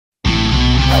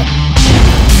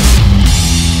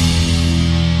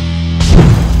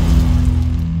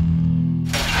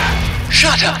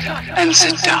Shut up and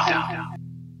sit down.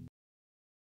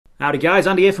 Howdy guys,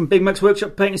 Andy here from Bigmeks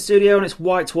Workshop Painting Studio, and it's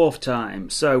White Dwarf time.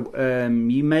 So,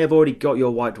 you may have already got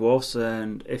your White Dwarfs,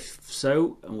 and if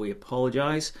so, we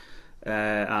apologise,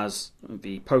 as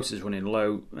the post is running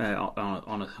low,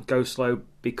 on a go slow,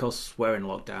 because we're in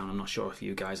lockdown. I'm not sure if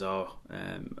you guys are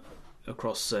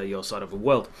across your side of the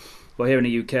world. But here in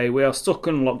the UK, we are stuck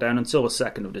in lockdown until the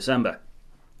 2nd of December.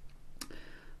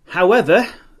 However,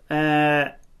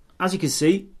 as you can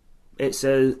see, it's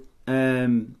an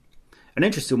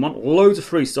interesting one. Loads of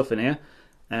free stuff in here.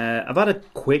 I've had a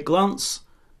quick glance,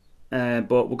 but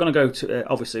we're going to go to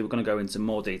obviously we're going to go into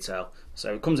more detail.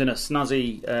 So it comes in a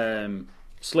snazzy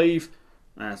sleeve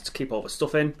to keep all the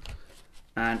stuff in,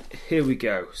 and here we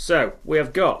go. So we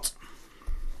have got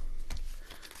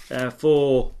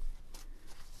for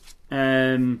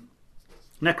Necromunda,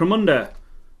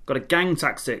 got a Gang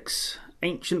Tactics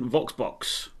Ancient Vox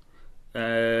Box.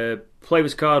 Play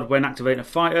this card when activating a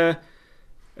fighter.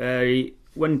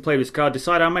 When played this card,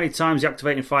 decide how many times the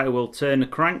activating fighter will turn a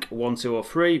crank, 1, 2 or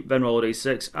 3, then roll a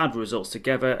d6, add results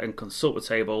together and consult the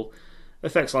table.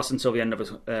 Effects last until the end of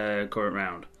the current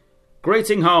round.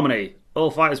 Grating Harmony, all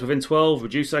fighters within 12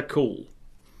 reduce their cool.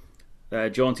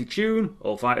 Jaunty Tune,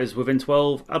 all fighters within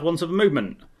 12 add 1 to the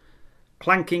movement.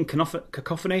 Clanking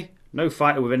Cacophony, no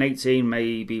fighter within 18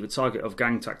 may be the target of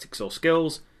gang tactics or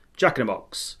skills. Jack in a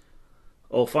Box,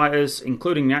 all fighters,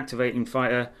 including the activating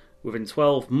fighter, within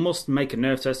 12 must make a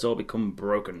nerve test or become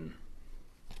broken.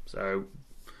 So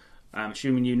I'm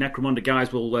assuming you Necromunda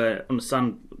guys will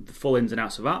understand the full ins and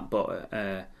outs of that, but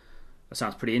that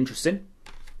sounds pretty interesting.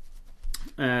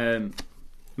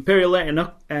 Imperial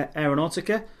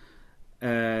Aeronautica,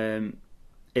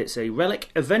 it's a Relic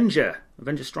Avenger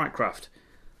Strikecraft.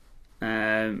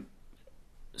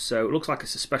 So it looks like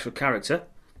it's a special character.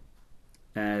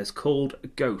 It's called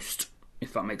Ghost,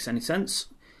 if that makes any sense.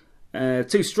 2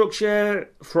 structure,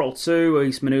 throttle 2,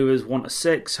 east maneuvers 1 to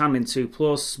 6, handling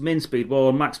 2+, min speed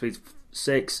 1, max speed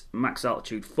 6, max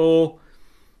altitude 4,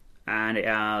 and it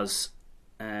has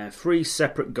 3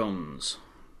 separate guns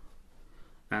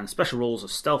and special rules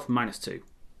of stealth -2,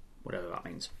 whatever that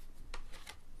means.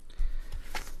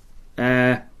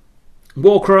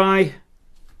 Warcry,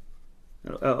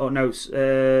 no, it's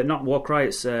not Warcry,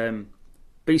 it's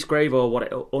Beastgrave or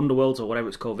Underworlds or whatever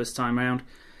it's called this time round.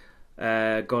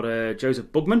 Got a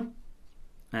Joseph Bugman,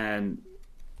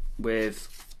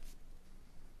 with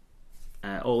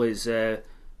all his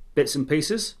bits and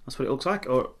pieces. That's what it looks like,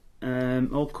 or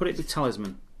could it be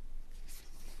Talisman?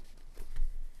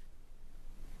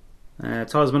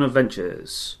 Talisman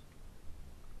Adventures.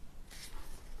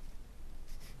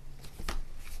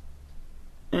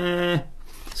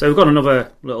 So we've got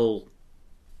another little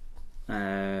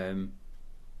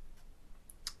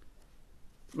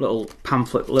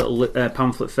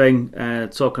pamphlet thing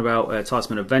talking about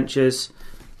Talisman Adventures,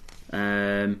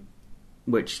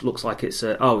 which looks like it's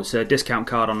a discount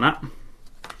card on that.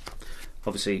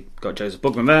 Obviously got Joseph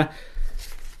Bugman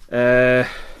there.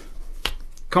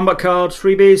 Combat cards,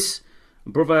 freebies.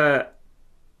 Brother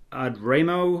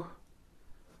Adramo,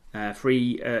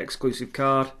 free exclusive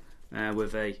card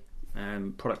with a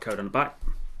product code on the back.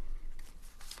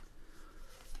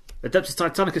 Adeptus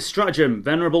Titanicus Stratagem,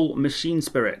 Venerable Machine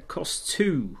Spirit, costs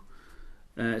 2.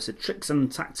 It's a Tricks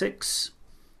and Tactics.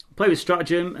 Play with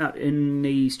Stratagem. In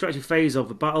the strategy phase of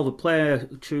the battle, the player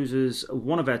chooses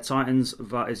one of their titans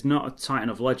that is not a titan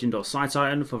of legend or side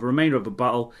titan. For the remainder of the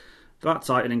battle, that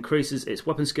titan increases its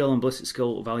weapon skill and ballistic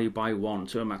skill value by 1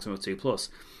 to a maximum of 2+.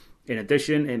 In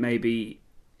addition, it may be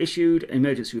issued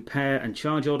emergency repair and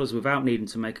charge orders without needing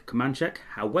to make a command check.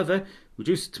 However,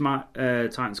 reduce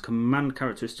Titan's command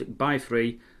characteristic by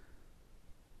 3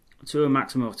 to a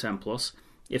maximum of 10+.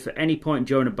 If at any point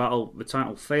during a battle the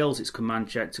Titan fails its command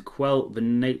check to quell the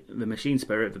Machine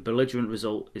Spirit, the belligerent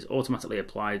result is automatically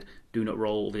applied. Do not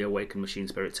roll the Awakened Machine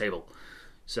Spirit table.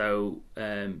 So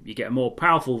you get a more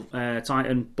powerful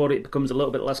Titan, but it becomes a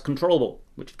little bit less controllable,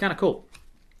 which is kind of cool.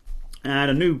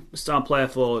 And a new star player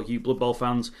for you Blood Bowl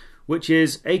fans, which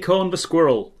is Acorn the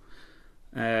Squirrel.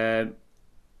 The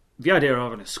idea of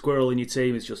having a squirrel in your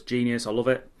team is just genius. I love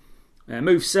it.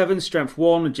 Move 7, strength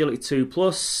 1, agility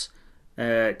 2+.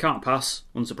 Can't pass,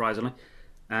 unsurprisingly.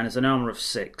 And it's an armour of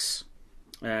 6.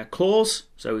 Claws,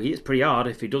 so he hits pretty hard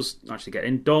if he does actually get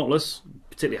in. Dauntless,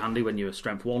 particularly handy when you're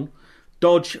strength 1.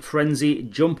 Dodge, Frenzy,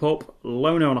 Jump Up,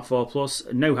 Loner on a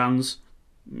 4+. No hands.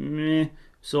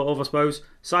 Sort of, I suppose.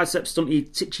 Sidestep, Stunty,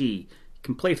 Titchy.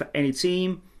 Can play for any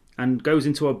team and goes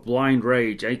into a blind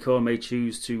rage. Acorn may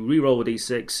choose to re-roll a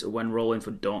d6 when rolling for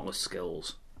Dauntless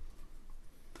skills.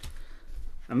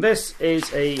 And this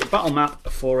is a battle map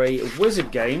for a wizard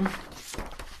game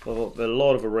For the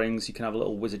Lord of the Rings, you can have a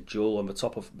little wizard jewel on the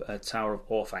top of Tower of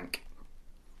Orthanc.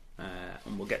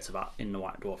 And we'll get to that in the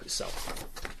White Dwarf itself.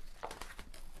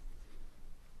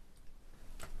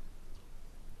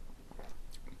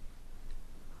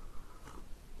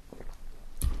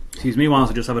 Excuse me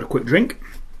whilst I just have a quick drink.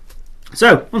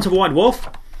 So, onto the White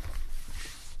Dwarf.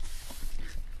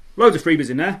 Loads of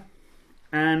freebies in there.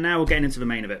 And now we're getting into the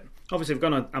main of it. Obviously, we're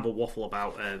going to have a waffle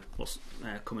about what's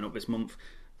coming up this month.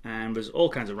 And there's all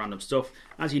kinds of random stuff.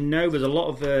 As you know, there's a lot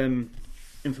of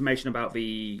information about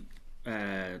the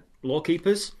lore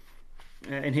keepers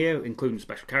in here, including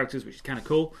special characters, which is kind of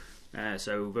cool.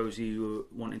 So those of you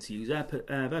wanting to use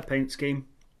their paint scheme,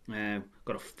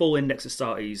 got a full index of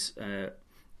starties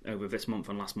over this month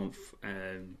and last month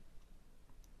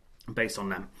based on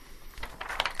them.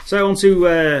 So on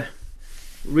to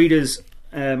readers'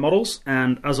 models,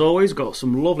 and as always, got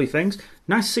some lovely things.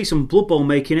 Nice to see some Blood Bowl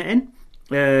making it in.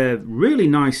 Really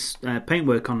nice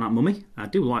paintwork on that mummy. I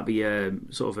do like the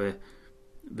sort of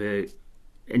the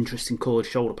interesting coloured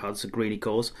shoulder pads, the greeny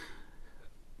colours.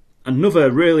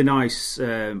 Another really nice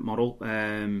model,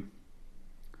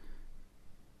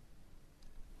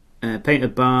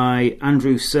 painted by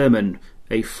Andrew Sermon,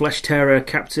 a Flesh Terror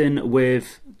captain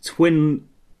with twin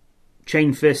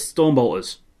chain fist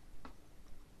Stormbolters.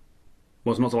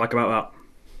 What's not to like about that?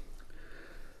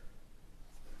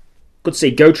 Good to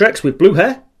see Gotrex with blue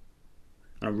hair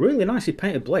and a really nicely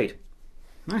painted blade.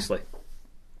 Nicely.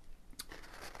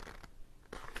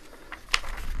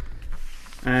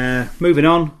 Moving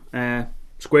on,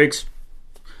 Squigs.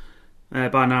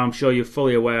 By now I'm sure you're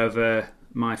fully aware of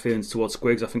my feelings towards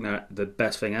Squigs. I think they're the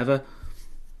best thing ever.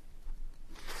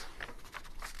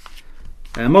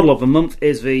 Model of the month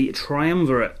is the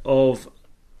Triumvirate of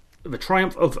the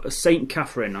Triumph of Saint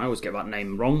Catherine. I always get that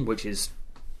name wrong, which is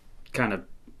kind of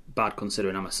bad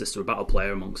considering I'm a Sister of Battle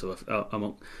player amongst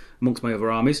my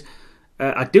other armies.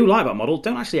 I do like that model.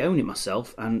 Don't actually own it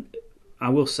myself, and I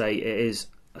will say it is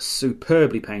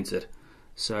superbly painted.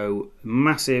 So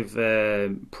massive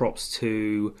props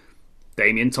to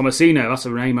Damien Tomasino. That's a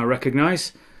name I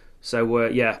recognise. So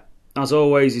yeah, as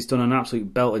always, he's done an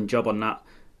absolute belting job on that,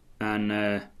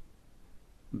 and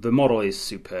the model is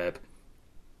superb.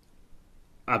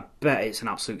 I bet it's an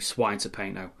absolute swine to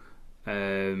paint now.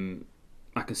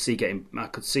 I could see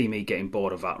me getting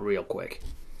bored of that real quick.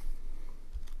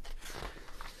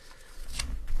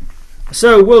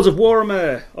 So, Worlds of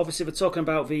Warhammer. Obviously, we're talking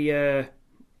about the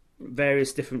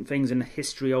various different things in the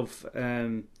history of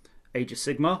Age of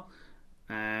Sigmar.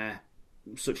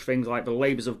 Such things like the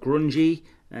Labours of Grungy.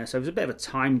 So there's a bit of a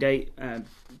time date,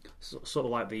 sort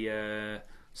of like the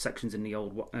sections in the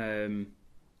old in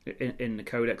the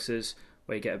codexes,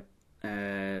 where you get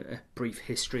a brief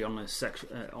history on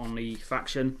the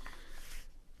faction.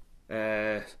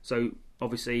 So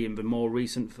obviously in the more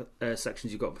recent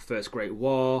sections, you've got the First Great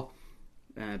War,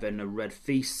 then the Red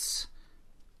Feasts.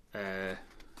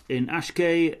 In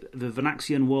Ashkay, the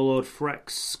Venaxian warlord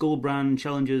Frex Skullbrand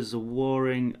challenges the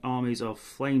warring armies of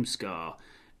Flamescar,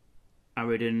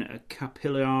 Aridin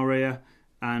Capillaria,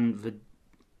 and the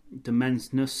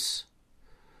Demensnus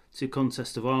to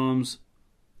contest of arms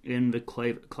in the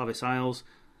Clavis Isles.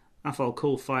 Athal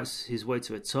Kull fights his way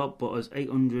to the top, but as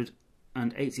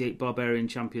 888 barbarian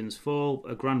champions fall,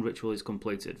 a grand ritual is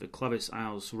completed. The Clavis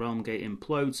Isles realm gate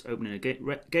implodes, opening a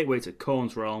gateway to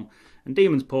Khorne's realm, and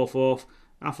demons pour forth.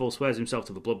 Athal swears himself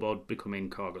to the Bloodboard, becoming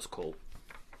Kargus Kull.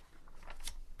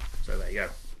 So there you go.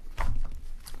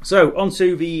 So, on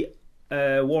to the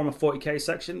Warhammer 40k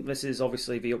section. This is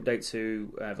obviously the update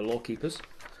to the Lore Keepers.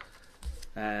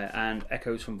 And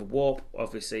echoes from the Warp.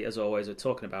 Obviously, as always, we're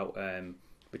talking about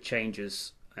the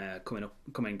changes coming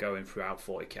and going throughout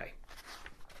 40k.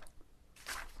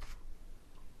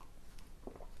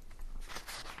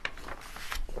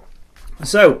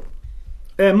 So,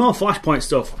 more Flashpoint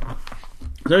stuff.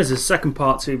 So this is the second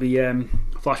part to the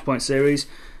Flashpoint series.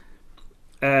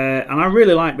 And I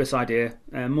really like this idea,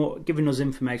 more giving us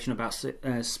information about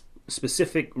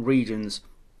specific regions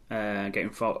getting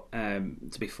fought,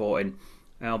 to be fought in.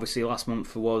 Obviously, last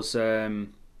month was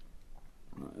one.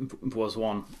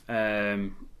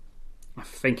 I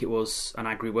think it was an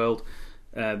Agri World.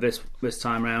 This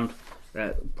time round,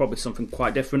 probably something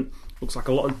quite different. Looks like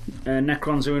a lot of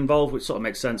Necrons are involved, which sort of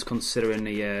makes sense considering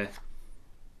the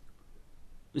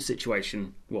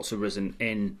situation, what's arisen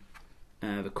in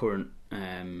the current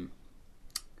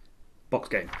box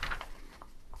game.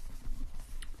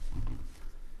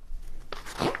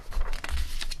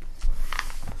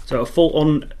 So a full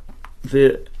on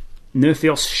the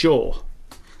Nerthios shore,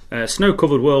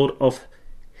 snow-covered world of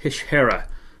Hishera.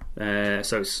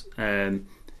 So it's a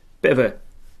bit of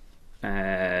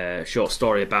short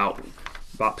story about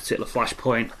that particular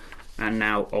flashpoint, and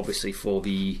now obviously for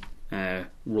the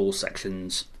rule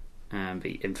sections and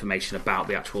the information about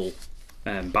the actual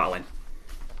battling.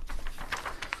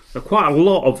 So quite a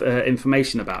lot of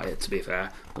information about it, to be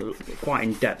fair. Quite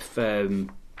in depth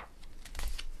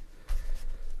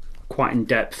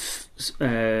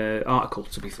article,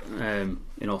 to be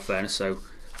in all fairness. So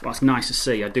that's nice to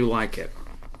see. I do like it.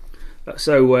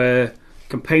 So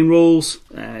campaign rules.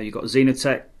 You've got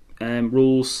Xenotech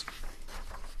rules,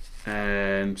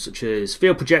 such as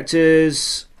field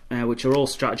projectors, which are all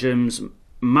stratagems.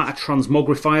 Matter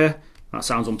transmogrifier. That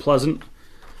sounds unpleasant.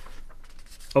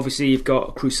 Obviously, you've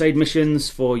got crusade missions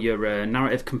for your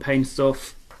narrative campaign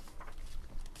stuff.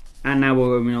 And now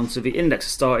we're moving on to the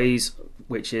Index Astartes,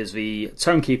 which is the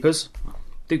Tome Keepers. I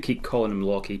do keep calling them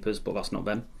Lore Keepers, but that's not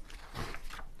them.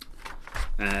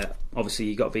 Obviously,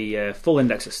 you've got the full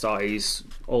Index Astartes,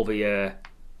 all the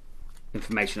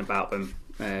information about them,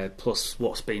 plus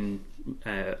what's been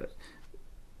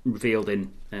revealed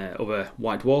in other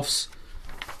White Dwarfs.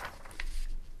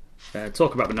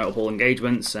 Talk about the notable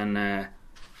engagements and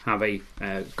how they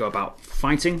go about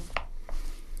fighting.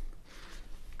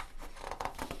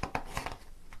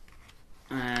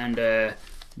 And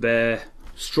the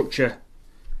structure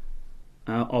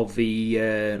of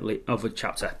the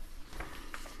chapter.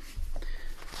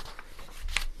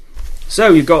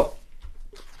 So you've got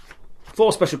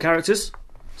 4 special characters.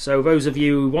 So those of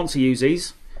you who want to use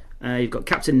these, you've got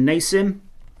Captain Nasium.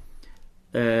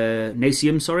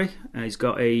 He's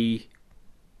got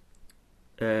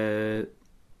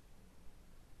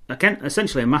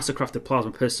essentially a mastercrafted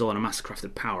plasma pistol and a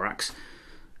mastercrafted power axe.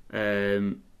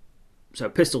 So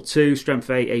pistol 2, strength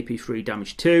 8, AP 3,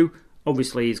 damage 2.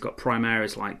 Obviously he's got prime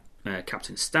areas like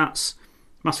Captain stats.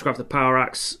 Mastercrafted power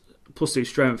axe, plus 2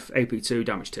 strength, AP 2,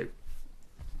 damage 2.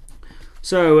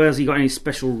 So has he got any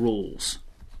special rules?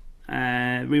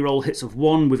 Reroll hits of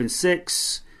 1 within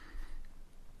 6.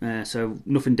 So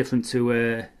nothing different to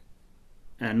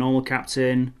a normal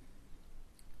captain.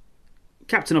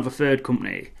 Captain of a third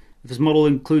company. If his model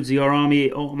includes your army,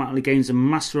 it automatically gains a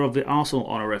Master of the Arsenal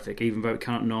honorific, even though it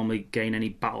cannot normally gain any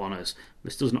battle honours.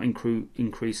 This does not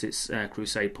increase its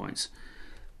crusade points.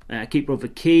 Keeper of the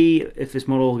Key. If this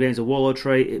model gains a Warlord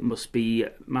trait, it must be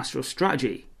Master of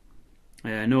Strategy.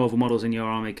 No other models in your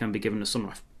army can be given a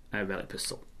Sunrise Relic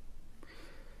pistol.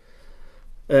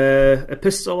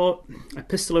 Epistolary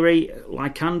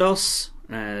Lycandos,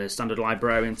 standard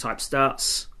librarian type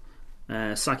stats.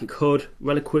 Psychic Hood,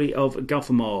 Reliquary of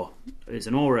Galfamore is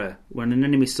an aura. When an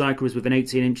enemy psyker is within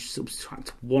 18 inches,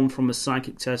 subtract 1 from the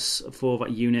psychic test for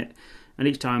that unit, and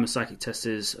each time a psychic test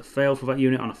is failed for that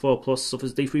unit on a 4+,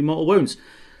 suffers D3 mortal wounds.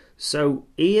 So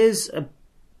he is a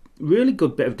really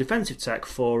good bit of defensive tech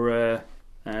for a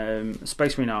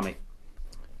Space Marine army.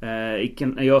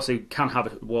 He also can have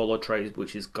a Warlord trait,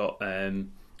 which has got a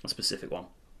specific one.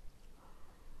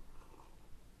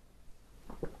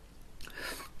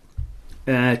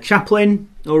 Chaplain,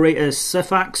 Orator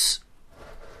Cefax,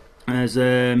 as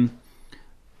an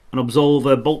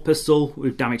Absolver bolt pistol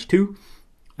with damage 2.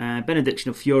 Benediction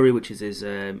of Fury, which is his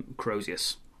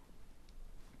Crozius.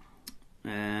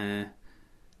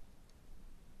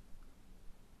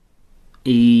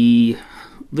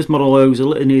 This model owes a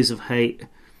litanies of hate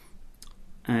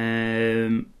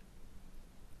from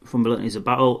the litanies of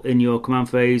battle in your command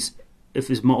phase. If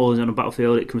this model is on a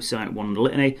battlefield, it can recite one on the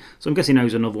litany. So I'm guessing he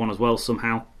knows another one as well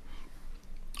somehow.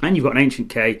 And you've got an Ancient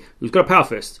K who's got a Power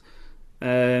Fist.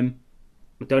 I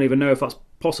don't even know if that's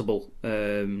possible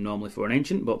normally for an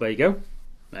Ancient, but there you go.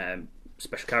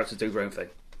 Special characters do their own thing.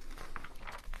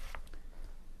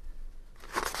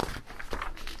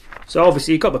 So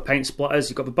obviously you've got the paint splatters,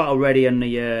 you've got the battle ready and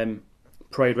the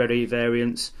parade ready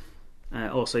variants.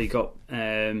 Also you've got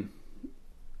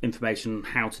information on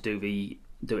how to do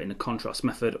it in the contrast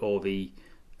method or the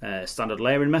standard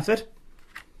layering method.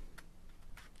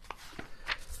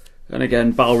 And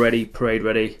again, battle ready, parade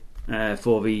ready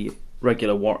for the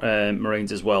regular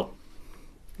Marines as well.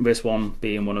 This one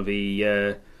being one of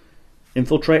the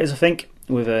infiltrators, I think,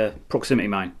 with a proximity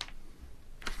mine.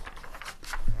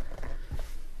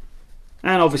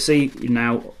 And obviously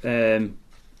now a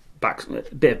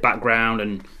bit of background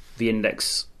and the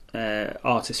index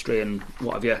artistry and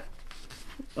what have you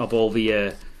of all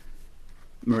the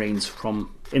Marines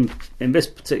from in this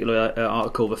particular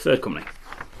article, the third company.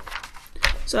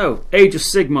 So Age of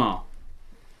Sigmar.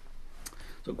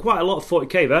 So quite a lot of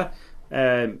 40k there.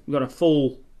 We've got a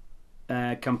full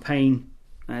campaign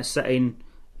setting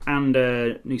and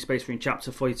a new Space Marine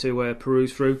chapter for you to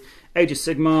peruse through. Age of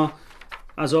Sigmar.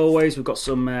 As always, we've got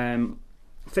some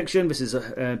fiction. This is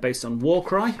based on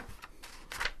Warcry.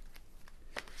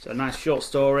 So a nice short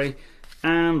story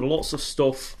and lots of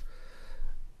stuff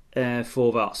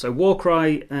for that. So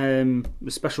Warcry, the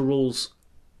special rules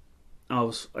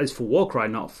is for Warcry,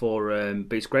 not for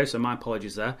Beastgrave, so my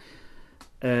apologies there.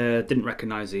 Didn't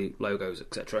recognise the logos,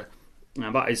 etc.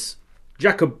 Now that is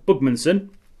Jacob Bugmanson,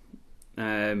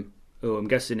 who I'm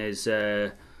guessing is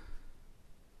the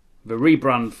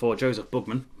rebrand for Joseph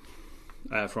Bugman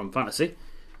from Fantasy,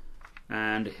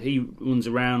 and he runs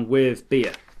around with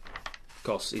beer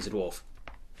because he's a dwarf.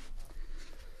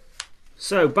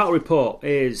 So battle report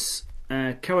is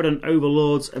Caradon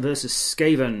Overlords versus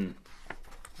Skaven.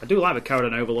 I do like the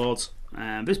Caradon Overlords.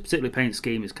 This particular paint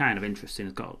scheme is kind of interesting.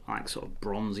 It's got like sort of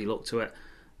bronzy look to it,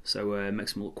 so it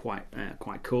makes them look quite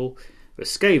cool. But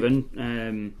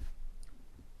Skaven,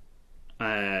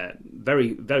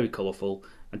 very very colourful.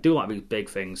 I do like these big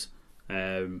things.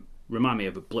 Remind me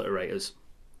of Obliterators.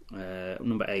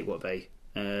 Number 8, what are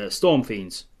they? Storm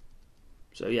Fiends.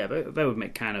 So yeah, they would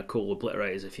make kind of cool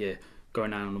Obliterators if you're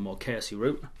going down on a more chaosy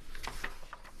route.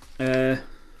 The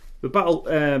battle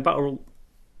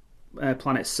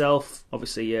plan itself,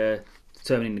 obviously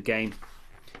determining the game,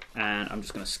 and I'm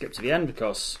just going to skip to the end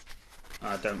because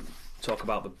I don't talk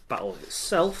about the battle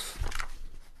itself.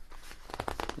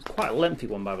 It's quite a lengthy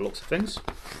one by the looks of things.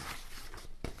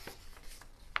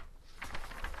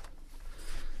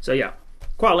 So yeah,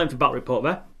 quite a lengthy battle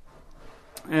report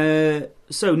there.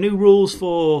 So new rules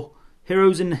for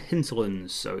Heroes in the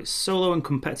Hinterlands. So it's solo and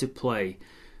competitive play.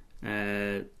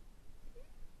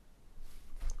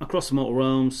 Across the mortal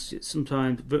realms, it's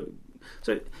sometimes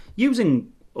so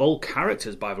using all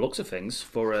characters by the looks of things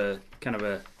for a kind of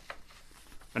a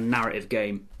narrative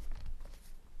game,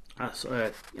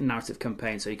 a narrative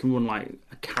campaign. So you can run like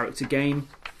a character game,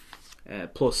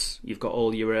 plus you've got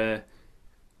all your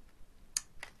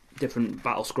different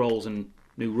battle scrolls and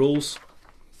new rules.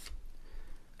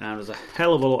 And there's a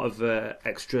hell of a lot of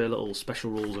extra little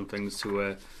special rules and things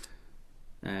to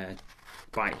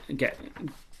get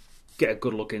a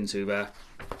good look into there.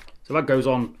 So that goes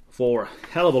on for a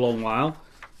hell of a long while.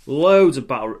 Loads of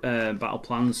battle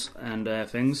plans and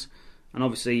things. And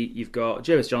obviously you've got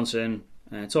Jervis Johnson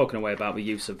talking away about the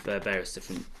use of various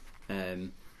different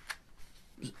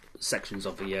sections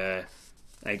of the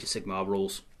Age of Sigmar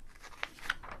rules.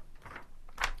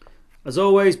 As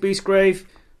always, Beastgrave.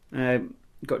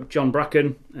 Got John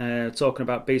Bracken talking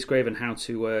about Beastgrave and how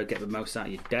to get the most out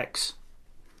of your decks.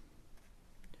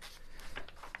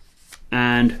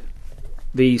 And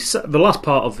the last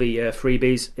part of the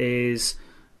freebies is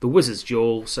the Wizard's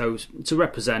Duel. So to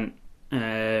represent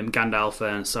Gandalf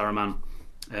and Saruman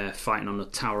fighting on the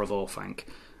Tower of Orthanc.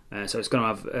 So it's going to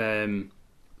have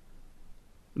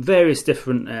various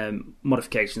different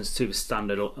modifications to the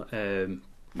standard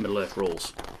Middle-earth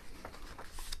rules.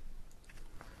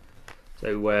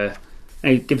 So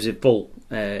it gives you full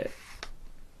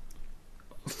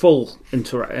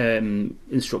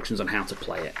instructions on how to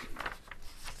play it.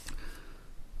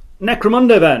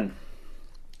 Necromunda then.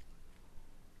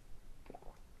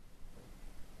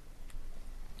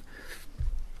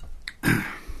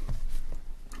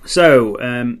 So,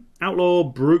 Outlaw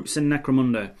Brutes in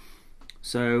Necromunda.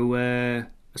 So, a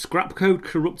scrap code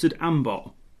corrupted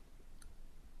Ambot.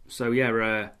 So,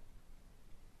 yeah,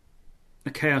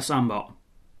 a Chaos Ambot.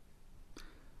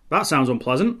 That sounds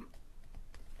unpleasant.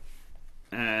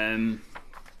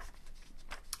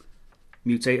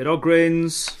 Mutated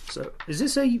Ogryns. So, is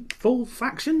this a full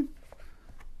faction?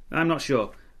 I'm not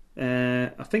sure.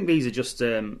 I think these are just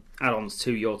add-ons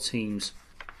to your teams,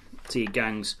 to your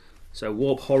gangs. So,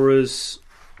 Warp Horrors.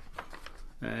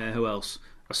 Who else?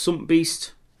 A Sump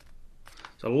Beast.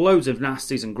 So, loads of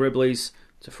nasties and gribblies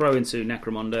to throw into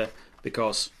Necromunda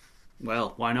because,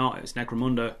 well, why not? It's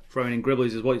Necromunda. Throwing in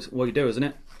gribblies is what you do, isn't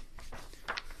it?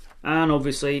 And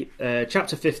obviously,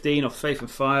 Chapter 15 of Faith and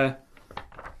Fire.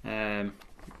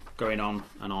 Going on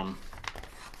and on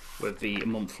with the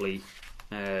monthly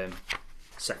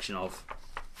section of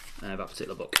that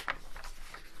particular book.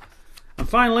 And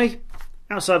finally,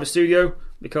 outside the studio,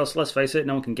 because let's face it,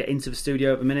 no one can get into the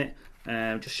studio at the minute.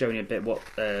 Just showing you a bit what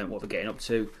they're getting up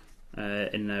to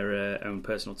in their own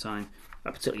personal time.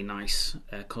 A particularly nice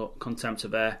Contemptor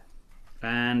there,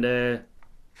 and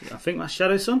I think that's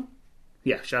Shadow Sun.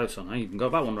 Yeah, Shadow Sun. I even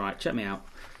got that one right. Check me out.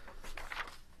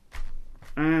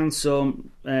 And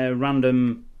some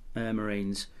random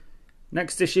Marines.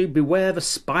 Next issue, Beware the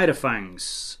Spider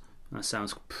Fangs. That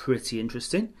sounds pretty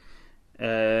interesting.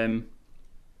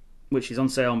 Which is on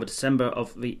sale on the December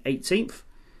of the 18th.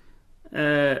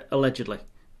 Allegedly.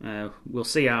 We'll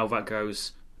see how that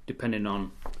goes, depending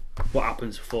on what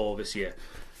happens for this year.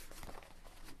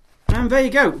 And there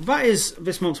you go. That is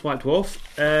this month's White Dwarf.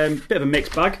 Bit of a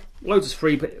mixed bag. Loads of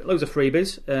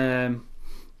freebies.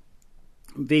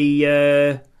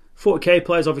 The 40k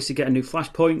players obviously get a new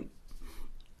flashpoint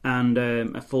and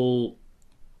a full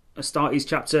Astartes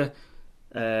chapter.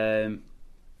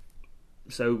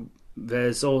 So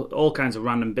there's all kinds of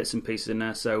random bits and pieces in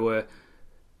there. So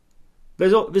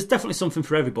there's definitely something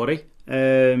for everybody.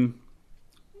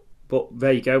 But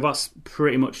there you go. That's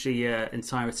pretty much the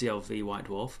entirety of the White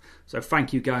Dwarf. So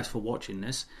thank you guys for watching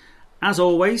this. As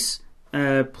always,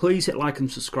 please hit like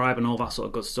and subscribe and all that sort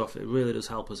of good stuff. It really does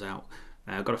help us out.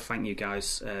 I've got to thank you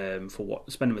guys for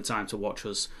spending the time to watch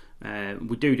us.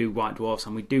 We do White Dwarfs,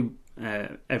 and we do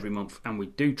every month, and we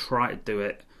do try to do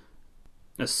it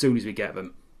as soon as we get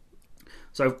them.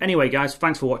 So anyway, guys,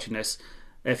 thanks for watching this.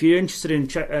 If you're interested in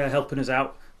helping us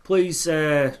out, please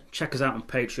check us out on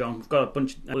Patreon. We've got a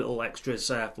bunch of little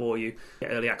extras for you.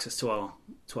 Get early access to our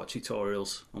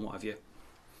tutorials and what have you.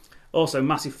 Also,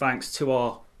 massive thanks to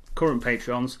our current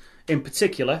patrons, in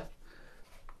particular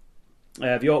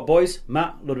the York Boys,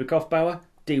 Matt, Ludwig Hofbauer,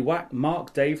 D-Wack,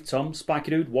 Mark, Dave, Tom,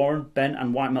 Spiky Dude, Warren, Ben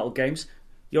and White Metal Games.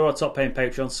 You're our top paying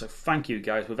patrons, so thank you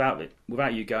guys.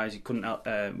 Without you guys, we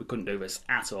couldn't do this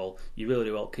at all. You really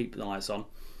do help keep the lights on.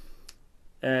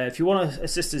 If you want to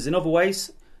assist us in other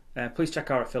ways, please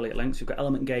check our affiliate links. We've got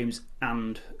Element Games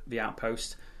and The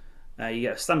Outpost. You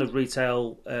get standard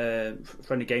retail,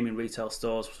 friendly gaming retail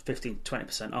stores,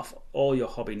 15-20% off all your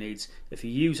hobby needs. If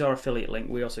you use our affiliate link,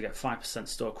 we also get 5%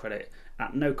 store credit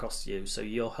at no cost to you, so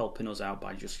you're helping us out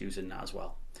by just using that as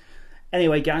well.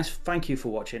 Anyway, guys, thank you for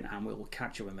watching, and we will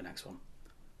catch you in the next one.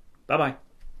 Bye-bye.